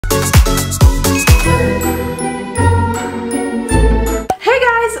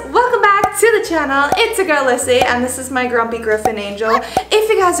channel. It's your girl Lyssy, and this is my grumpy griffin angel. If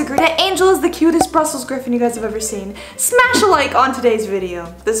you guys agree that Angel is the cutest Brussels griffin you guys have ever seen, smash a like on today's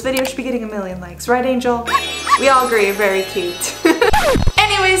video. This video should be getting 1 million likes, right Angel? We all agree, very cute.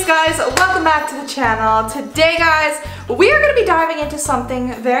 Anyways guys, welcome back to the channel. Today guys, we are going to be diving into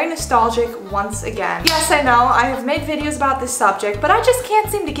something very nostalgic once again. Yes, I know, I have made videos about this subject, but I just can't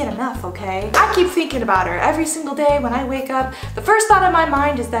seem to get enough, okay? I keep thinking about her every single day when I wake up. The first thought in my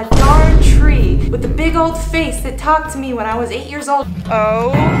mind is that darn tree with the big old face that talked to me when I was 8 years old.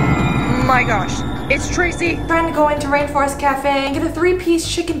 Oh my gosh, it's Tracy. Trying to go into Rainforest Cafe and get a 3-piece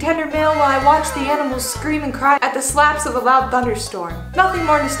chicken tender meal while I watch the animals scream and cry at the slaps of a loud thunderstorm. Nothing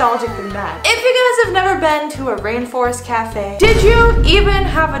more nostalgic than that. If you guys have never been to a Rainforest Cafe, did you even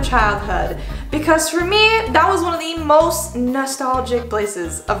have a childhood? Because for me, that was one of the most nostalgic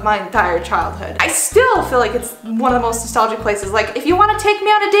places of my entire childhood. I still feel like it's one of the most nostalgic places. Like, if you want to take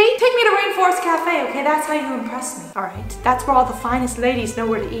me on a date, take me to Rainforest Cafe, okay? That's how you impress me. Alright, that's where all the finest ladies know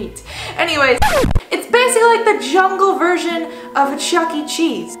where to eat. Anyways, it's basically like the jungle version of a Chuck E.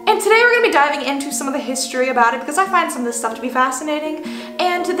 Cheese. And today we're going to be diving into some of the history about it because I find some of this stuff to be fascinating,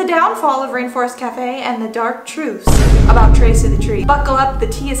 and the downfall of Rainforest Cafe and the dark truths about Tracy the tree. Buckle up, the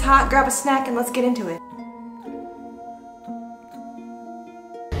tea is hot, grab a snack, and let's get into it.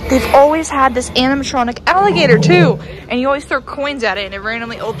 They've always had this animatronic alligator too, and you always throw coins at it and it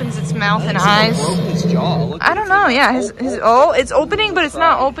randomly opens its mouth and eyes. His jaw. I don't know, yeah, oh, it's opening, but it's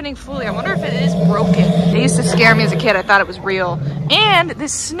not opening fully. I wonder if it is broken. It used to scare me as a kid. I thought it was real. And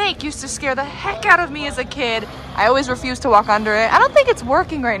this snake used to scare the heck out of me as a kid. I always refused to walk under it. I don't think it's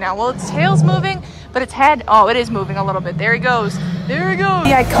working right now. Well, its tail's moving, but its head, oh, it is moving a little bit. There he goes. There he goes.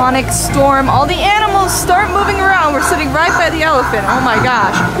 The iconic storm. All the animals start moving around. We're sitting right by the elephant. Oh my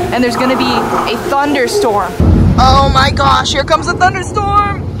gosh. And there's gonna be a thunderstorm. Oh my gosh, here comes a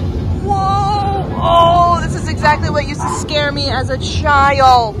thunderstorm. Whoa. Oh, this is exactly what used to scare me as a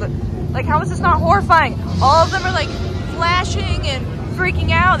child. Like, how is this not horrifying? All of them are like flashing and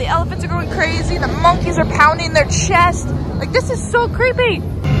freaking out. The elephants are going crazy. The monkeys are pounding their chest. Like, this is so creepy.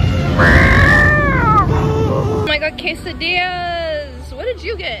 Oh my god, quesadillas! What did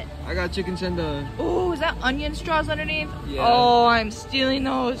you get? I got chicken tender. Oh, is that onion straws underneath? Yeah. Oh, I'm stealing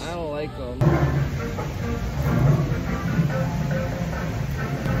those. I don't like them.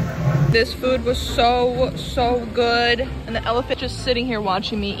 This food was so good. And the elephant just sitting here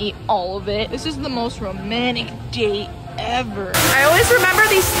watching me eat all of it. This is the most romantic date ever. I always remember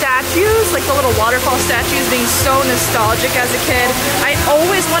these statues, like the little waterfall statues, being so nostalgic as a kid. I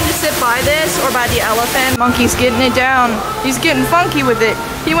always wanted to sit by this or by the elephant. Monkey's getting it down. He's getting funky with it.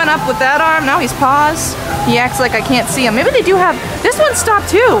 He went up with that arm, now he's paused. He acts like I can't see him. Maybe they do have, this one stopped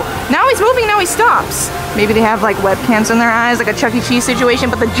too. Now he's moving, now he stops. Maybe they have like webcams in their eyes, like a Chuck E. Cheese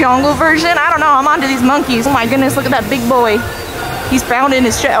situation, but the jungle version, I don't know, I'm onto these monkeys. Oh my goodness, look at that big boy. He's bound in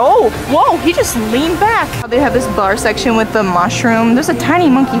his chest. Oh, whoa, he just leaned back. They have this bar section with the mushroom. There's a tiny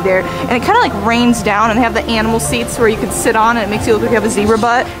monkey there, and it kind of like rains down, and they have the animal seats where you can sit on, and it makes you look like you have a zebra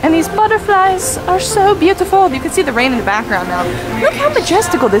butt. And these butterflies are so beautiful. You can see the rain in the background now. Look how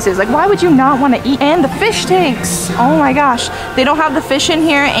majestical this is. Like, why would you not want to eat? And the fish tanks. Oh my gosh. They don't have the fish in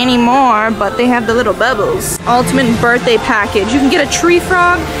here anymore, but they have the little bubbles. Ultimate birthday package. You can get a tree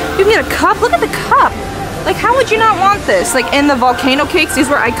frog. You can get a cup. Look at the cup. Like, how would you not want this? Like, in the volcano cakes, these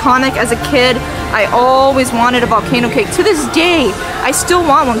were iconic as a kid. I always wanted a volcano cake. To this day, I still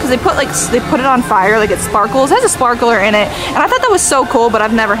want one because they put it on fire, like it sparkles. It has a sparkler in it. And I thought that was so cool, but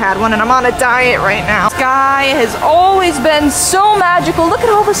I've never had one, and I'm on a diet right now. The sky has always been so magical. Look at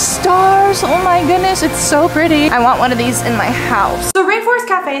all the stars. Oh my goodness, it's so pretty. I want one of these in my house. So Rainforest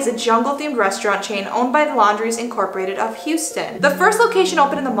Cafe is a jungle-themed restaurant chain owned by the Laundries Incorporated of Houston. The first location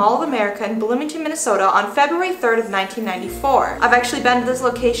opened in the Mall of America in Bloomington, Minnesota on February 3rd of 1994. I've actually been to this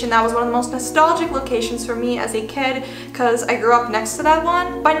location. That was one of the most nostalgic locations for me as a kid because I grew up next to that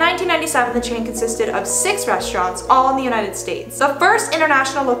one. By 1997, the chain consisted of 6 restaurants, all in the United States. The first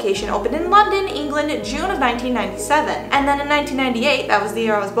international location opened in London, England, June of 1997. And then in 1998, that was the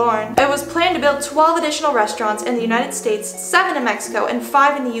year I was born, it was planned to build 12 additional restaurants in the United States, 7 in Mexico, and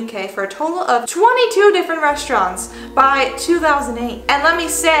 5 in the UK for a total of 22 different restaurants by 2008. And let me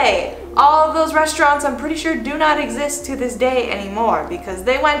say, all of those restaurants I'm pretty sure do not exist to this day anymore because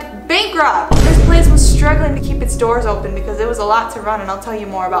they went bankrupt. This place was struggling to keep its doors open because it was a lot to run, and I'll tell you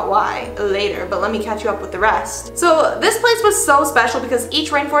more about why later, but let me catch you up with the rest. So this place was so special because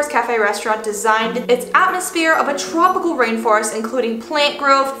each Rainforest Cafe restaurant designed its atmosphere of a tropical rainforest, including plant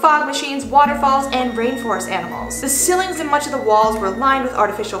growth, fog machines, waterfalls, and rainforest animals. The ceilings and much of the walls were lined with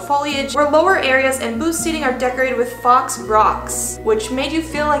artificial foliage, where lower areas and booth seating are decorated with fox rocks, which made you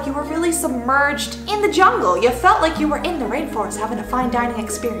feel like you were really submerged in the jungle. You felt like you were in the rainforest having a fine dining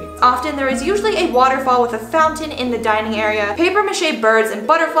experience. Often there is usually a waterfall with a fountain in the dining area. Papier-mâché birds and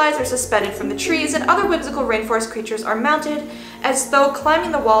butterflies are suspended from the trees, and other whimsical rainforest creatures are mounted as though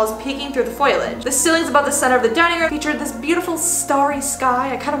climbing the walls, peeking through the foliage. The ceilings above the center of the dining room featured this beautiful starry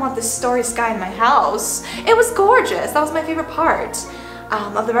sky. I kind of want this starry sky in my house. It was gorgeous. That was my favorite part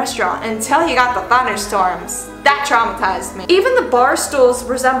of the restaurant until you got the thunderstorms. That traumatized me. Even the bar stools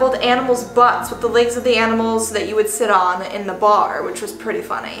resembled animals' butts with the legs of the animals that you would sit on in the bar, which was pretty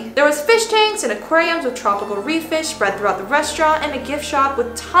funny. There was fish tanks and aquariums with tropical reef fish spread throughout the restaurant, and a gift shop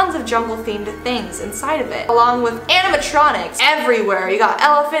with tons of jungle-themed things inside of it, along with animatronics everywhere. You got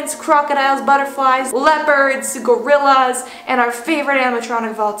elephants, crocodiles, butterflies, leopards, gorillas, and our favorite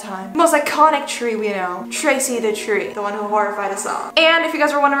animatronic of all time, the most iconic tree we know, TRACY the tree, the one who horrified us all. And if you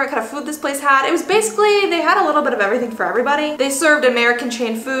guys were wondering what kind of food this place had, it was basically, they had a little bit of everything for everybody. They served American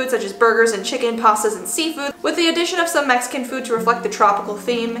chain food such as burgers and chicken, pastas, and seafood, with the addition of some Mexican food to reflect the tropical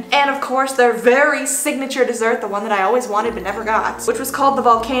theme. And of course, their very signature dessert, the one that I always wanted but never got, which was called the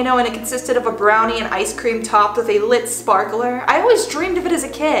volcano, and it consisted of a brownie and ice cream topped with a lit sparkler. I always dreamed of it as a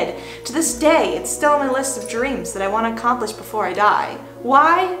kid. To this day, it's still on my list of dreams that I want to accomplish before I die.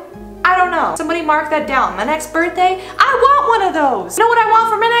 Why? I don't know. Somebody mark that down. My next birthday, I want one of those. You know what I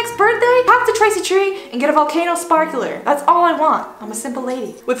want for my next birthday? Talk to TRACY Tree and get a volcano sparkler. That's all I want. I'm a simple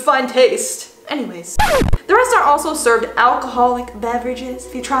lady with fine taste. Anyways, the restaurant also served alcoholic beverages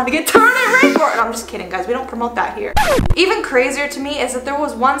if you're trying to get turned at Rainforest. I'm just kidding, guys. We don't promote that here. Even crazier to me is that there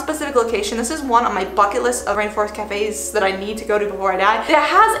was one specific location. This is one on my bucket list of Rainforest cafes that I need to go to before I die. That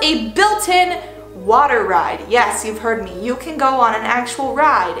has a built-in water ride. Yes, you've heard me. You can go on an actual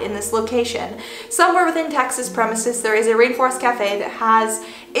ride in this location. Somewhere within Texas premises, there is a Rainforest Cafe that has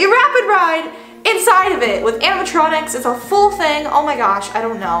a rapid ride inside of it with animatronics. It's a full thing. Oh my gosh, I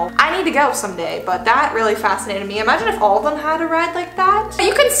don't know. I need to go someday, but that really fascinated me. Imagine if all of them had a ride like that.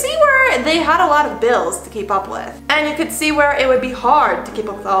 You could see where they had a lot of bills to keep up with. And you could see where it would be hard to keep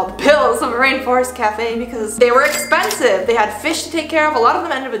up with all the bills of a Rainforest Cafe because they were expensive. They had fish to take care of. A lot of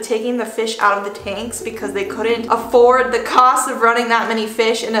them ended up taking the fish out of the tanks because they couldn't afford the cost of running that many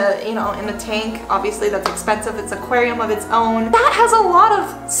fish in a, in a tank. Obviously that's expensive. It's an aquarium of its own. That has a lot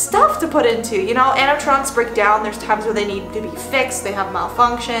of stuff to put into. You know, animatronics break down. There's times where they need to be fixed. They have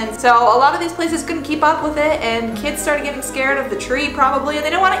malfunctions. So a lot of these places couldn't keep up with it, and kids started getting scared of the tree probably, and they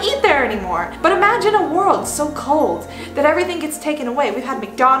don't want to eat there anymore. But imagine a world so cold that everything gets taken away. We've had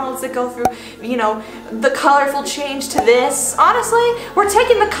McDonald's that go through, you know, the colorful change to this. Honestly, we're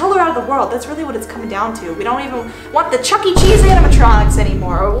taking the color out of the world. That's really what it's coming down to. We don't even want the Chuck E. Cheese animatronics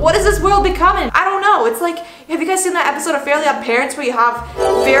anymore. What is this world becoming? I don't know. It's like, have you guys seen that episode of Fairly Odd Parents where you have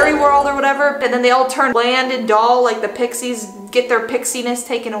Fairy World or whatever, and then they all turn bland and dull, like the pixies get their pixiness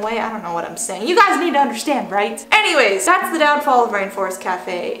taken away? I don't know what I'm saying. You guys need to understand, right? Anyways, that's the downfall of Rainforest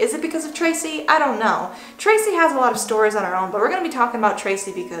Cafe. Is it because of TRACY? I don't know. TRACY has a lot of stories on her own, but we're gonna be talking about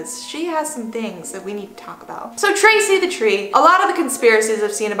TRACY because she has some things that we need to talk about. So TRACY the tree, a lot of the conspiracies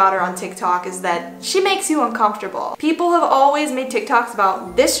I've seen about her on TikTok is that she makes you uncomfortable. People have always made TikToks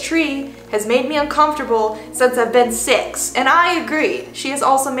about this tree has made me uncomfortable since I've been 6, and I agree. She has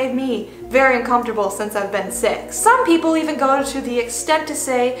also made me very uncomfortable since I've been 6. Some people even go to the extent to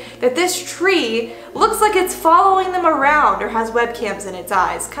say that this tree looks like it's following them around or has webcams in its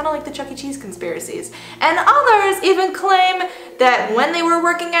eyes, kind of like the Chuck E. Cheese conspiracies. And others even claim that when they were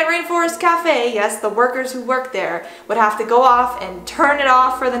working at Rainforest Cafe, yes, the workers who worked there would have to go off and turn it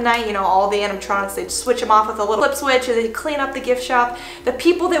off for the night. You know, all the animatronics, they'd switch them off with a little flip switch and they'd clean up the gift shop. The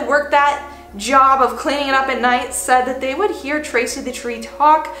people that worked that job of cleaning it up at night said that they would hear TRACY the tree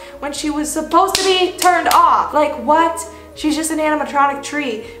talk when she was supposed to be turned off. Like, what? She's just an animatronic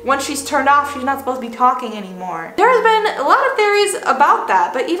tree. Once she's turned off, she's not supposed to be talking anymore. There's been a lot of theories about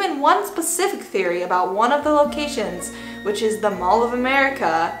that, but even one specific theory about one of the locations, which is the Mall of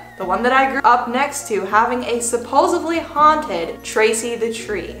America, the one that I grew up next to, having a supposedly haunted TRACY the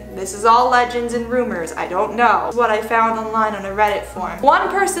tree. This is all legends and rumors, I don't know. This is what I found online on a Reddit forum. One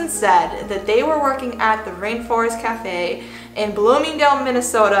person said that they were working at the Rainforest Cafe in Bloomingdale,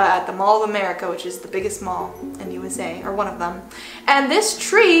 Minnesota at the Mall of America, which is the biggest mall in USA, or one of them. And this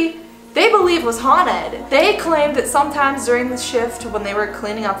tree they believe was haunted. They claimed that sometimes during the shift when they were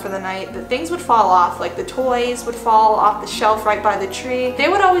cleaning up for the night that things would fall off, like the toys would fall off the shelf right by the tree. They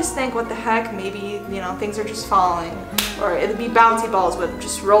would always think, what the heck, maybe, you know, things are just falling, or it'd be bouncy balls would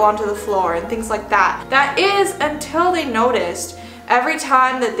just roll onto the floor and things like that. That is until they noticed every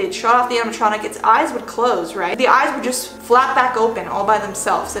time that they'd shut off the animatronic, its eyes would close, right? The eyes would just flap back open all by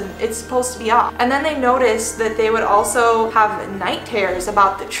themselves, and it's supposed to be off. And then they noticed that they would also have night terrors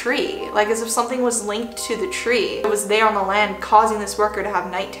about the tree, like as if something was linked to the tree. It was there on the land causing this worker to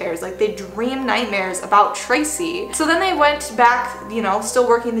have night terrors, like they dream nightmares about Tracy. So then they went back, you know, still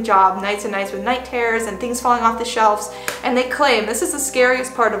working the job, nights and nights with night terrors and things falling off the shelves, and they claim, this is the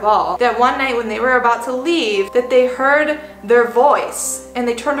scariest part of all, that one night when they were about to leave, that they heard their voice, and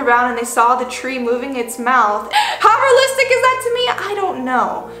they turned around and they saw the tree moving its mouth. How realistic is that to me? I don't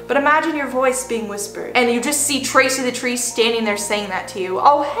know. But imagine your voice being whispered, and you just see Tracy the tree standing there saying that to you.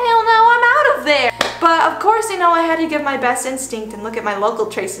 Oh hell no, I'm out of there! But of course, you know, I had to give my best instinct and look at my local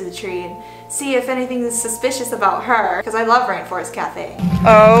Tracy the tree and see if anything is suspicious about her, because I love Rainforest Cafe.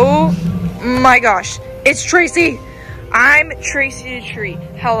 Oh my gosh, it's Tracy! I'm Tracy the tree.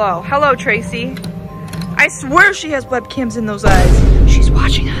 Hello. Hello, Tracy. I swear she has webcams in those eyes. She's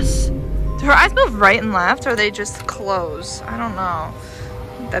watching us. Do her eyes move right and left, or are they just close? I don't know.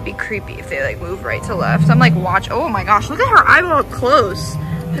 That'd be creepy if they like move right to left. I'm like, watch. Oh my gosh, look at her eyeball up close.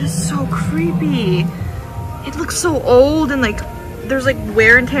 That is so creepy. It looks so old and like there's like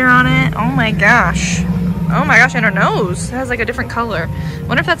wear and tear on it. Oh my gosh. Oh my gosh, and her nose has like a different color. I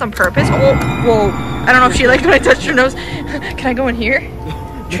wonder if that's on purpose. Oh, whoa. I don't know if she liked when I touched her nose. Can I go in here?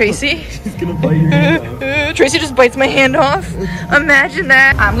 Tracy? She's gonna bite your hand off. Tracy just bites my hand off. Imagine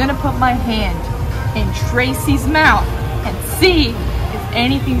that. I'm gonna put my hand in Tracy's mouth and see if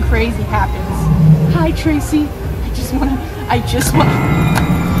anything crazy happens. Hi, Tracy. I just wanna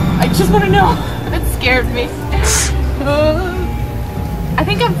know. That scared me. I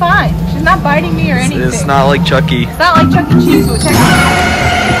think I'm fine. She's not biting me or anything. It's not like Chucky. It's not like Chuck E. Cheese.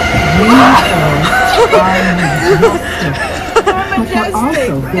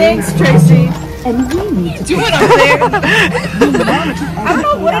 So thanks, Tracy. And we need to do it up there. I don't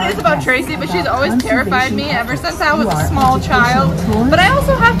know what it is about Tracy, but she's always terrified me ever since I was a small child. But I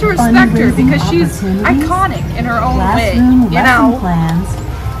also have to respect her because she's iconic in her own way, you know. Plans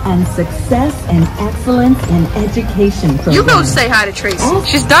and success and excellence in education programs. You go say hi to Tracy.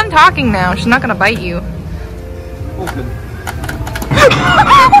 She's done talking now. She's not gonna bite you. Open.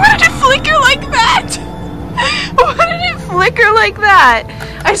 Why did it flicker like that? Why did it flicker like that?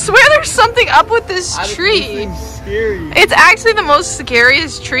 I swear there's something up with this tree. Scary. It's actually the most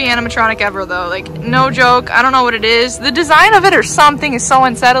scariest tree animatronic ever though. Like, no joke. I don't know what it is. The design of it or something is so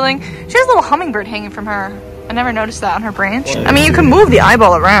unsettling. She has a little hummingbird hanging from her. I never noticed that on her branch. I mean, you can move the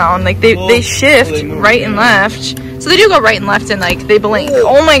eyeball around. Like, they shift right and left. So they do go right and left and, like, they blink.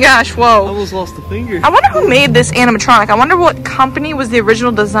 Oh my gosh, whoa. I almost lost a finger. I wonder who made this animatronic. I wonder what company was the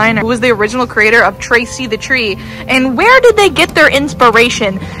original designer. Who was the original creator of Tracy the Tree? And where did they get their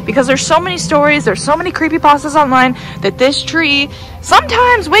inspiration? Because there's so many stories, there's so many creepypastas online that this tree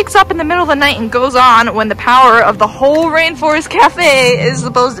sometimes wakes up in the middle of the night and goes on when the power of the whole Rainforest Cafe is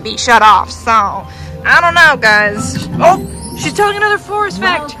supposed to be shut off. So, I don't know, guys. Oh, she's telling another forest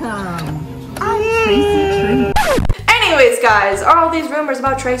fact. Anyways, guys, are all these rumors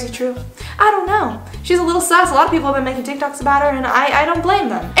about Tracy true? I don't know. She's a little sus. A lot of people have been making TikToks about her, and I don't blame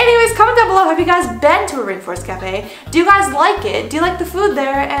them. Anyways, comment down below. Have you guys been to a Rainforest Cafe? Do you guys like it? Do you like the food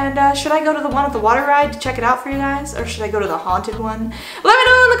there? And should I go to the one with the water ride to check it out for you guys? Or should I go to the haunted one? Let me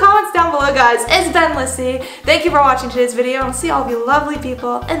know in the comments down below, guys. It's been Lyssy. Thank you for watching today's video, and I'll see all of you lovely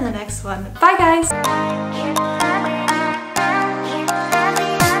people in the next one. Bye, guys.